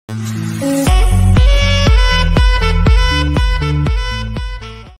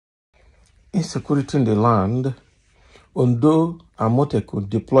insecurity in the land, Ondo Amotekun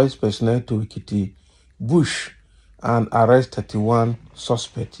deploys personnel to Ekiti bush and arrest 31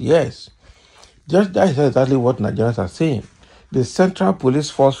 suspects. Yes, just that is exactly what Nigerians are saying. The Central Police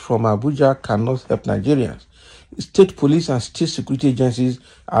Force from Abuja cannot help Nigerians. State police and state security agencies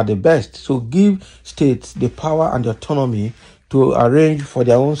are the best. So give states the power and the autonomy to arrange for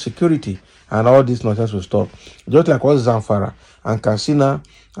their own security, and all this nonsense will stop. Just like what Zamfara and Katsina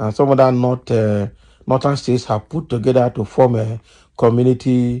and some other northern states have put together to form a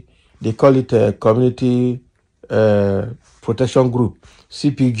community, they call it a community protection group,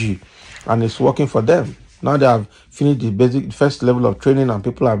 CPG, and it's working for them. Now they have finished the first level of training, and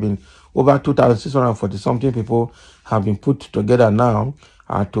people have been, over 2,640 something people have been put together now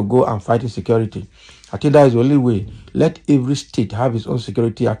to go and fight insecurity. I think that is the only way. Let every state have its own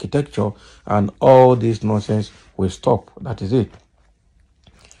security architecture, and all this nonsense will stop. That is it.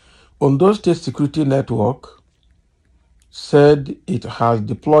 Ondo State Security Network said it has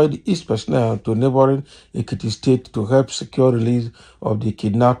deployed its personnel to neighboring Ekiti State to help secure release of the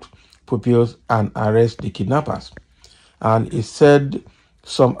kidnapped pupils and arrest the kidnappers. And it said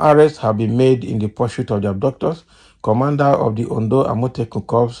some arrests have been made in the pursuit of the abductors. Commander of the Ondo Amotekun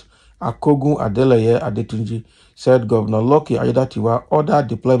Corps, Akogun Adeleye Adetunji, said Governor Lucky Ayedatiwa ordered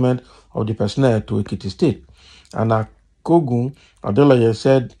deployment of the personnel to Ekiti State. And Akogun Adeleye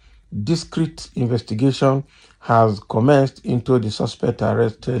said discreet investigation has commenced into the suspect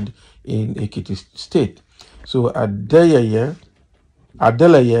arrested in Ekiti State. So Adeleye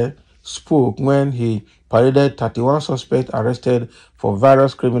spoke when he paraded 31 suspects arrested for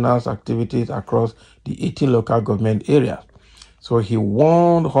various criminal activities across the 18 local government areas. So he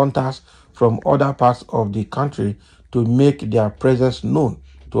warned hunters from other parts of the country to make their presence known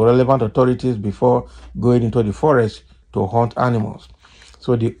to relevant authorities before going into the forest to hunt animals.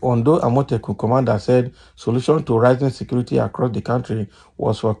 So the Ondo Amotekun commander said solution to rising security across the country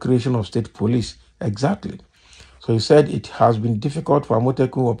was for creation of state police. Exactly. So he said it has been difficult for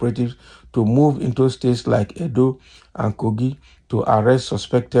Amotekun operatives to move into states like Edo and Kogi to arrest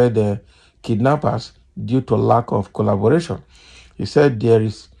suspected kidnappers due to lack of collaboration. He said there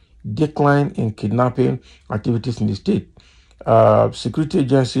is decline in kidnapping activities in the state. Security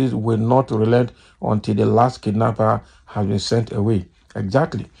agencies will not relent until the last kidnapper has been sent away.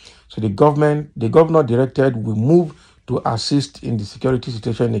 Exactly. So the governor directed we move to assist in the security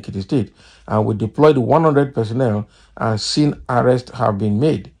situation in Ekiti State, and we deployed 100 personnel, and scene arrests have been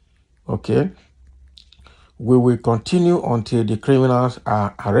made. Okay. We will continue until the criminals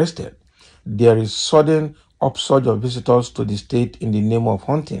are arrested. There is sudden upsurge of visitors to the state in the name of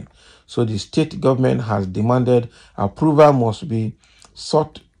hunting. So the state government has demanded approval must be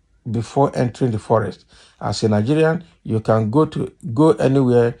sought before entering the forest. As a Nigerian, you can go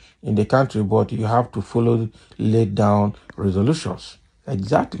anywhere in the country, but you have to follow laid down resolutions.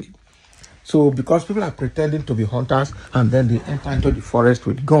 Exactly. So because people are pretending to be hunters and then they enter into the forest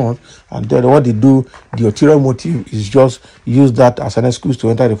with guns, and then what they do, the ulterior motive is just use that as an excuse to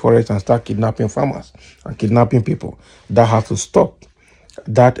enter the forest and start kidnapping farmers and kidnapping people. That has to stop.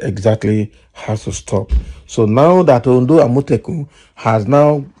 That exactly has to stop. So now that Ondo Amotekun has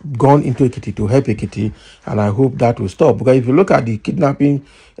now gone into Ekiti to help Ekiti, and I hope that will stop. Because if you look at the kidnapping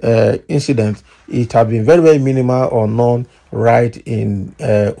incidents, it has been very, very minimal or none right in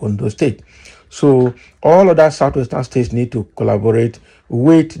Ondo State. So all other southwestern states need to collaborate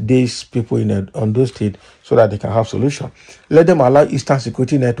with these people in Ondo State so that they can have solution. Let them allow Eastern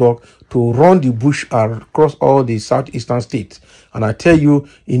Security Network to run the bush across all the southeastern states. And I tell you,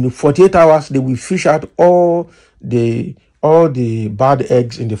 in 48 hours, they will fish out all the bad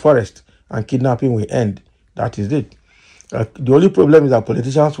eggs in the forest, and kidnapping will end. That is it. The only problem is that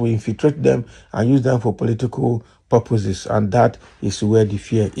politicians will infiltrate them and use them for political purposes, and that is where the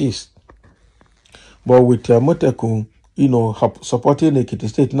fear is. But with Amotekun, supporting Ekiti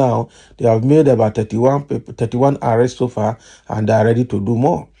State now, they have made about 31 arrests so far, and they are ready to do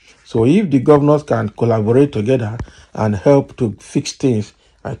more. So if the governors can collaborate together and help to fix things,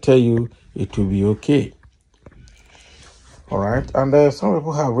 I tell you, it will be okay. All right. And some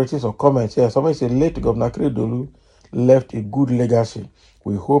people have written some comments here. Somebody said, late Governor Akeredolu left a good legacy.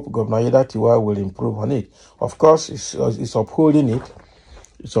 We hope Governor Ayedatiwa will improve on it. Of course, it's upholding it.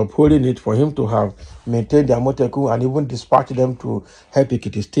 It's upholding it for him to have maintained the Amotekun and even dispatch them to help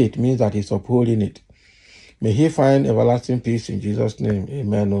Ekiti State means that he's upholding it. May he find everlasting peace in Jesus' name.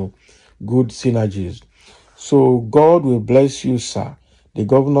 Amen. Good synergies. So God will bless you, sir. The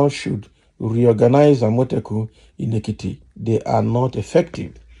governor should reorganize Amotekun in Ekiti. They are not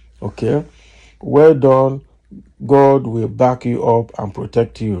effective. Okay? Well done. God will back you up and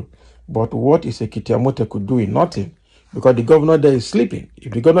protect you. But what is Ekiti Amotekun doing? Nothing. Because the governor there is sleeping.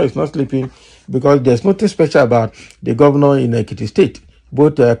 If the governor is not sleeping, because there's nothing special about the governor in Ekiti State,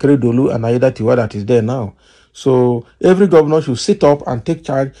 both Akeredolu and Aiyedatiwa that is there now. So every governor should sit up and take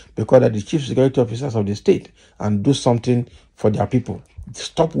charge because they're the chief security officers of the state and do something for their people.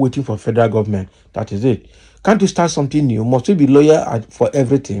 Stop waiting for federal government. That is it. Can't you start something new? Must you be lawyer for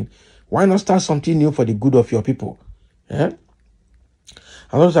everything? Why not start something new for the good of your people? Yeah?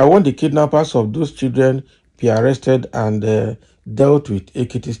 And also, I want the kidnappers of those children be arrested and dealt with.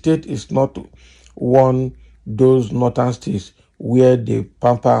 Ekiti State is not one those northern states where they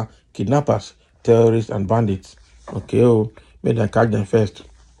pamper kidnappers, terrorists, and bandits. Okay, may they catch them first.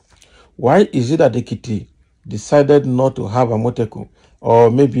 Why is it that Ekiti decided not to have Amotekun?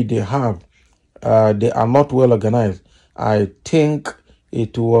 Or maybe they have. They are not well organized. I think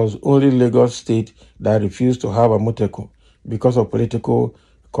it was only Lagos State that refused to have Amotekun because of political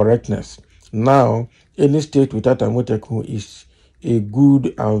correctness. Now, any state without Amotekun is a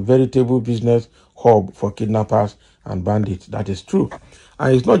good and veritable business hub for kidnappers and bandits. That is true.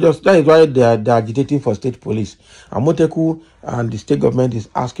 And it's not just, that is why they are agitating for state police. Amotekun and the state government is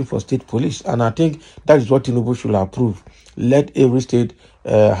asking for state police. And I think that is what Tinubu should approve. Let every state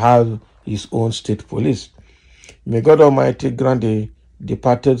have his own state police. May God Almighty grant the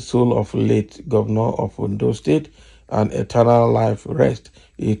departed soul of late governor of Ondo State and eternal life rest,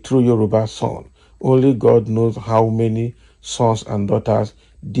 a true Yoruba son. Only God knows how many sons and daughters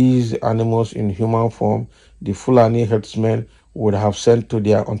these animals in human form, the Fulani herdsmen, would have sent to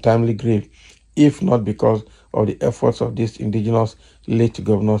their untimely grave, if not because of the efforts of these indigenous late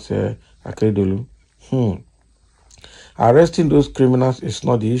governors, Akeredolu. Arresting those criminals is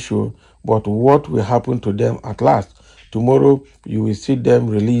not the issue, but what will happen to them at last. Tomorrow, you will see them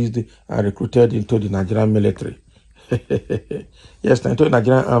released and recruited into the Nigerian military. Yes, into the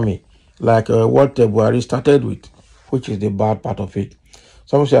Nigerian army, like what Buhari started with, which is the bad part of it.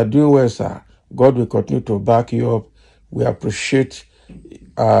 Some of you are doing well, sir. God will continue to back you up. We appreciate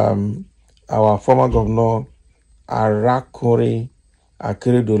our former governor, Arakure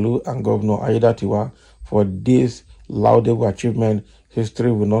Akeredolu, and Governor Aiyedatiwa for this laudable achievement.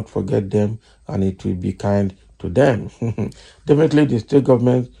 History will not forget them, and it will be kind to them. Definitely, the state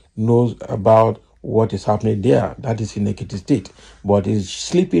government knows about what is happening there. That is in Ekiti State. But it's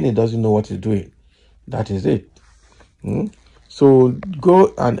sleeping, it doesn't know what it's doing. That is it. So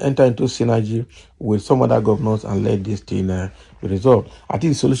go and enter into synergy with some other governors and let this thing be resolved. I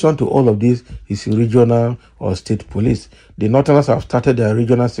think the solution to all of this is regional or state police. The Northerners have started their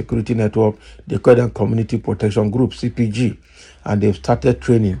regional security network. They call them Community Protection Group, CPG, and they've started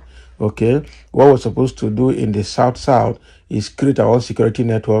training. Okay, what we're supposed to do in the South is create our own security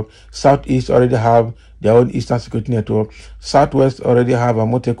network. Southeast already have their own Eastern security network. Southwest already have a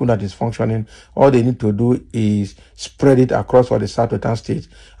Amotekun that is functioning. All they need to do is spread it across all the Southwestern states.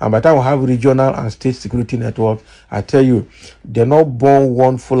 And by the time we have regional and state security network, I tell you, they're not born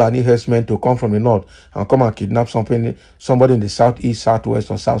one Fulani herdsman to come from the north and come and kidnap somebody in the Southeast,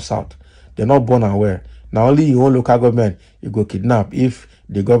 Southwest, or South. They're not born aware. Now only your own local government you go kidnap if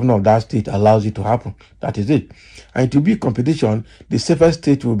the governor of that state allows it to happen. That is it. And to be competition, the safest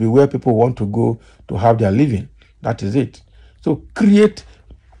state will be where people want to go to have their living. That is it. So create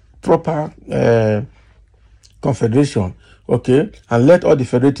proper confederation, okay, and let all the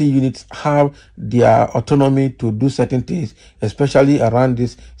federating units have their autonomy to do certain things, especially around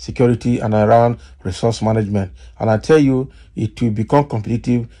this security and around resource management. And I tell you, it will become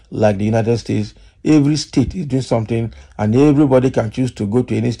competitive like the United States. Every state is doing something, and everybody can choose to go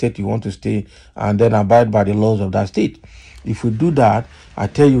to any state you want to stay and then abide by the laws of that state. If we do that, I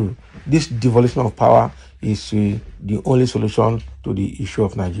tell you, this devolution of power is the only solution to the issue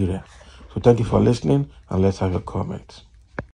of Nigeria. So thank you for listening, and let's have a comment.